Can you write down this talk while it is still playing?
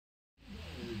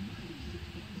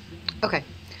Okay,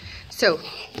 so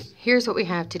here's what we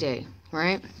have today,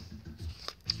 right?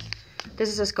 This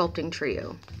is a sculpting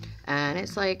trio, and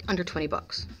it's like under 20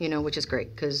 bucks, you know, which is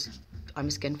great because I'm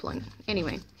a skinflint.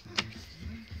 Anyway,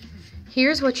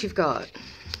 here's what you've got.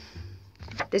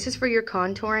 This is for your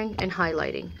contouring and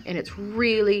highlighting, and it's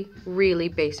really, really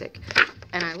basic.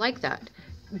 And I like that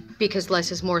because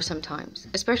less is more sometimes,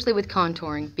 especially with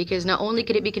contouring, because not only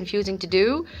can it be confusing to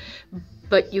do,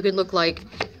 but you can look like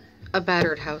a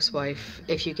battered housewife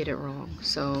if you get it wrong.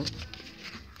 So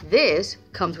this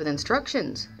comes with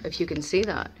instructions, if you can see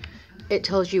that. It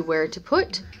tells you where to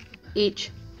put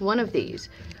each one of these.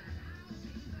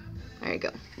 There you go.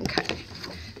 Okay.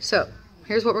 So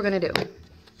here's what we're going to do.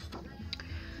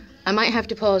 I might have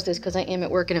to pause this because I am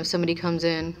at work, and if somebody comes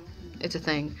in, it's a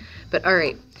thing. But all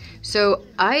right. So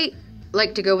I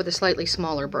like to go with a slightly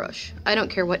smaller brush. I don't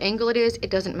care what angle it is.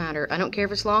 It doesn't matter. I don't care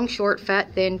if it's long, short,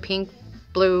 fat, thin, pink,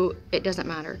 blue. It doesn't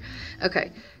matter.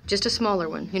 Okay. Just a smaller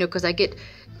one, you know, because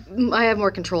I have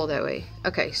more control that way.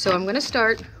 Okay. So I'm going to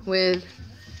start with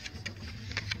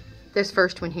this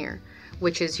first one here,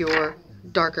 which is your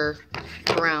darker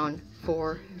brown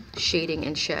for shading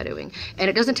and shadowing. And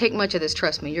it doesn't take much of this,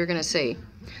 trust me. You're going to see.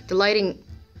 The lighting,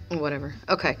 whatever.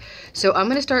 Okay, so I'm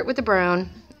going to start with the brown,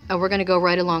 and we're going to go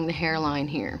right along the hairline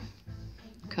here.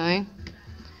 Okay?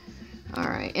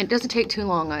 Alright, and it doesn't take too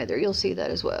long either. You'll see that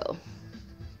as well.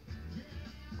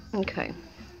 Okay.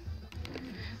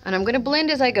 And I'm going to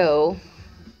blend as I go.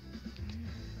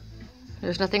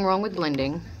 There's nothing wrong with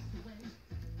blending.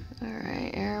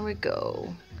 Alright, there we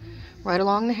go. Right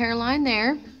along the hairline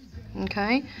there.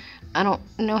 Okay, I don't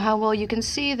know how well you can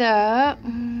see that.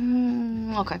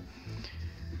 Okay,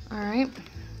 all right,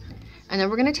 and then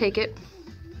we're gonna take it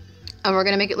and we're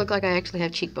gonna make it look like I actually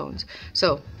have cheekbones.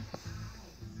 So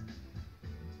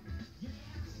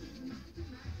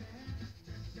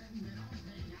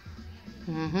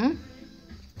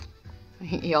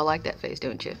y'all like that face,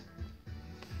 don't you?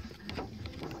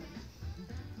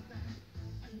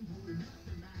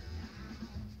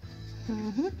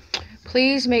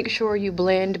 Please make sure you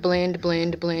blend,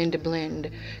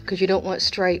 because you don't want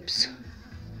stripes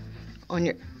on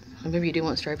your, or maybe you do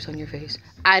want stripes on your face.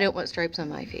 I don't want stripes on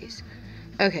my face.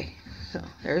 Okay, so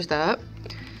there's that.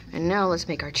 And now let's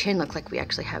make our chin look like we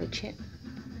actually have a chin.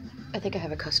 I think I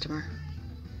have a customer.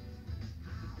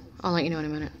 I'll let you know in a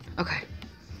minute. Okay.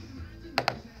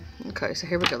 Okay, so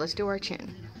here we go. Let's do our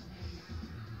chin.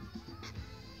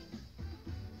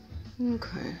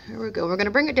 Okay, here we go. We're going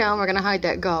to bring it down. We're going to hide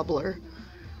that gobbler,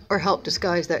 or help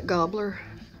disguise that gobbler.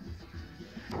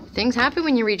 Things happen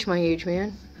when you reach my age,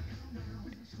 man.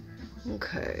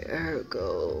 Okay, there we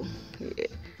go. Yeah.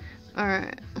 All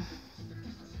right.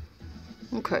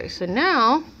 Okay, so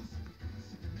now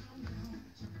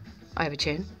I have a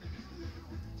chin.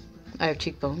 I have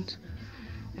cheekbones.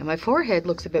 And my forehead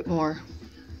looks a bit more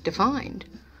defined.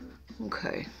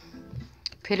 Okay.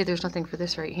 Pity there's nothing for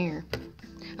this right here.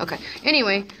 Okay,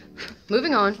 anyway,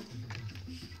 moving on.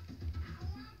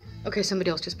 Okay,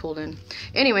 somebody else just pulled in.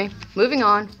 Anyway, moving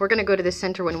on. We're going to go to the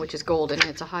center one, which is golden, and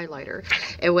it's a highlighter.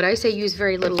 And when I say use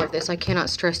very little of this, I cannot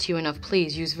stress to you enough,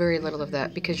 please use very little of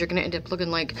that, because you're going to end up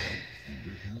looking like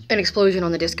an explosion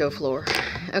on the disco floor.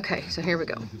 Okay, so here we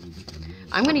go.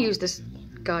 I'm going to use this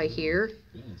guy here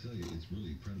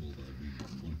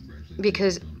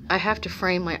because I have to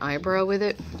frame my eyebrow with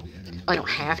it. I don't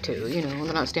have to, you know, I'm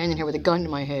not standing here with a gun to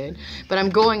my head, but I'm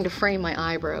going to frame my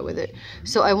eyebrow with it.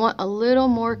 So I want a little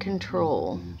more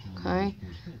control, okay?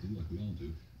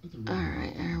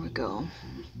 Alright, there we go.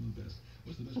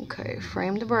 Okay,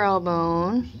 frame the brow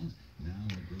bone.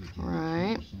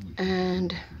 Right,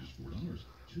 and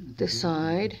this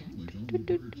side.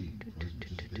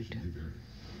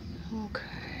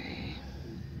 Okay.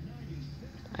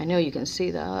 I know you can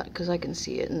see that because I can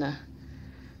see it in the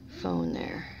phone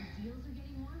there.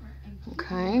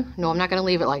 Okay. No, I'm not going to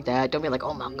leave it like that. Don't be like,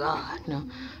 oh my God. No.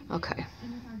 Okay.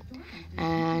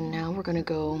 And now we're going to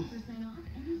go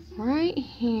right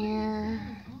here.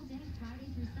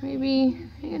 Maybe,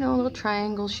 you know, a little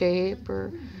triangle shape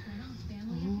or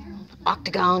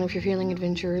octagon if you're feeling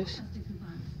adventurous.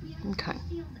 Okay.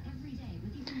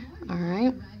 All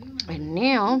right. And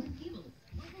now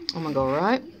I'm going to go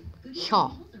right here.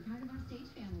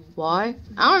 Why?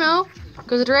 I don't know.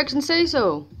 Because the directions say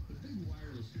so.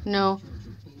 No,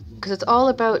 because it's all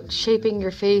about shaping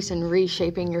your face and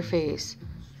reshaping your face.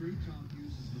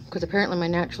 Because apparently my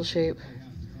natural shape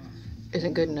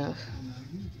isn't good enough.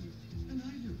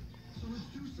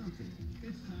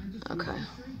 Okay.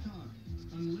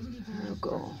 I'll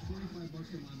go.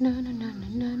 No.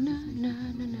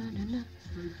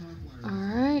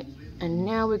 Alright, and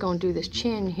now we're going to do this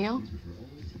chin here.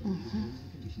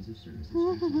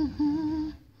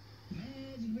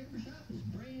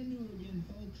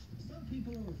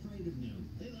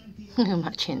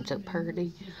 My chin's so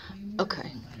pretty.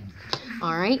 Okay.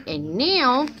 Alright, and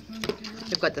now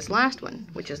we've got this last one,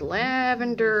 which is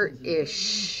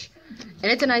lavender-ish.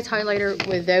 And it's a nice highlighter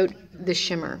without the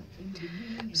shimmer.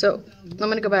 So, I'm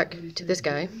going to go back to this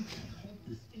guy.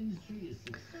 And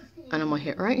I'm going to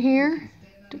hit right here.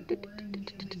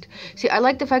 See, I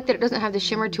like the fact that it doesn't have the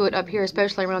shimmer to it up here,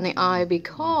 especially around the eye,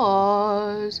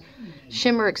 because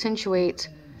shimmer accentuates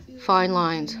fine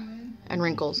lines and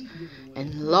wrinkles.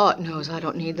 And Lord knows I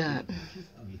don't need that.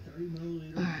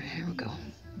 Alright, here we go.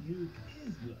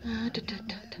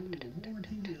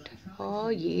 Oh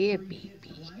yeah, baby.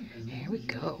 Here we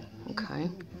go. Okay.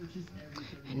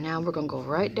 And now we're going to go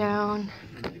right down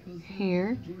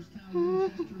here. There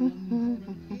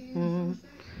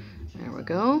we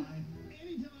go.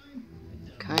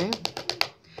 Okay.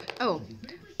 Oh,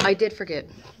 I did forget.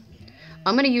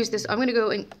 I'm going to use this. I'm going to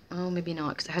go and... Oh, maybe not,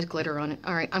 because it has glitter on it.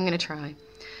 Alright, I'm going to try.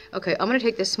 Okay, I'm going to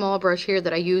take this small brush here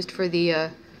that I used for the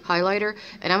highlighter,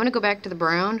 and I'm going to go back to the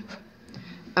brown,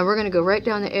 and we're going to go right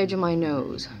down the edge of my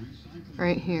nose,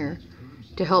 right here,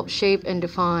 to help shape and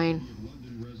define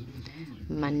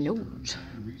my nose.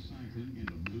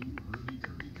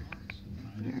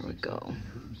 There we go.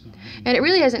 And it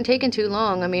really hasn't taken too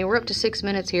long. I mean, we're up to 6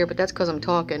 minutes here, but that's because I'm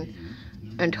talking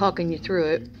and talking you through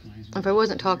it. If I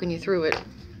wasn't talking you through it,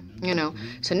 you know.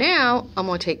 So now I'm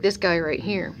going to take this guy right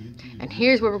here. And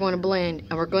here's where we're going to blend.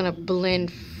 And we're going to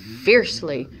blend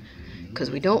fiercely, because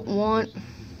we don't want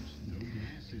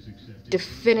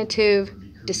definitive,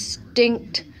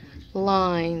 distinct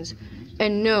lines.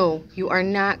 And no, you are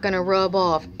not going to rub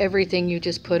off everything you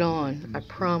just put on. I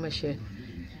promise you.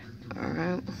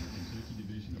 Alright.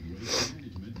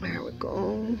 There we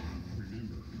go.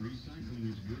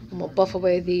 I'm going to buff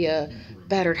away the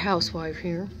battered housewife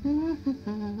here.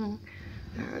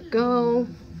 There we go.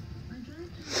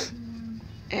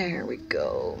 There we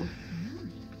go.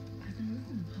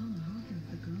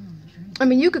 I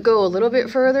mean, you could go a little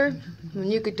bit further. I mean,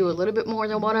 you could do a little bit more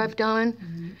than what I've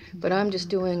done. But I'm just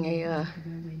doing a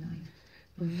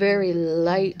very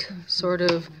light sort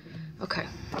of... Okay.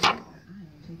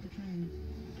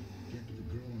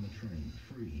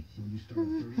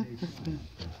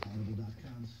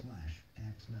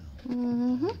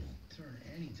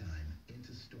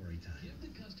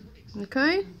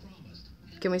 Okay.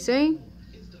 Can we see?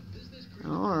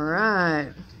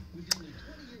 Alright.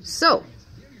 So,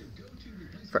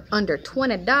 for under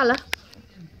 $20,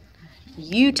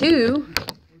 you too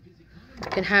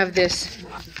can have this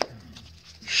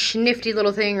snifty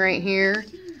little thing right here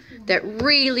that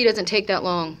really doesn't take that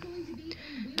long.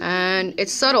 And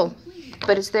it's subtle,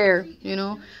 but it's there, you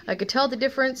know. I could tell the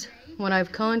difference when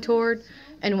I've contoured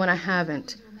and when I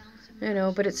haven't, you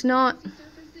know, but it's not...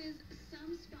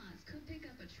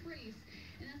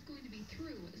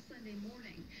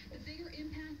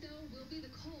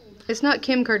 It's not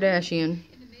Kim Kardashian,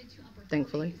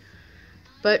 thankfully,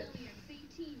 but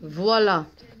voila.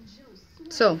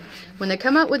 So, when they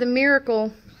come out with a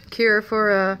miracle cure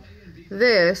for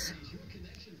this,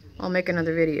 I'll make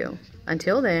another video.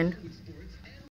 Until then,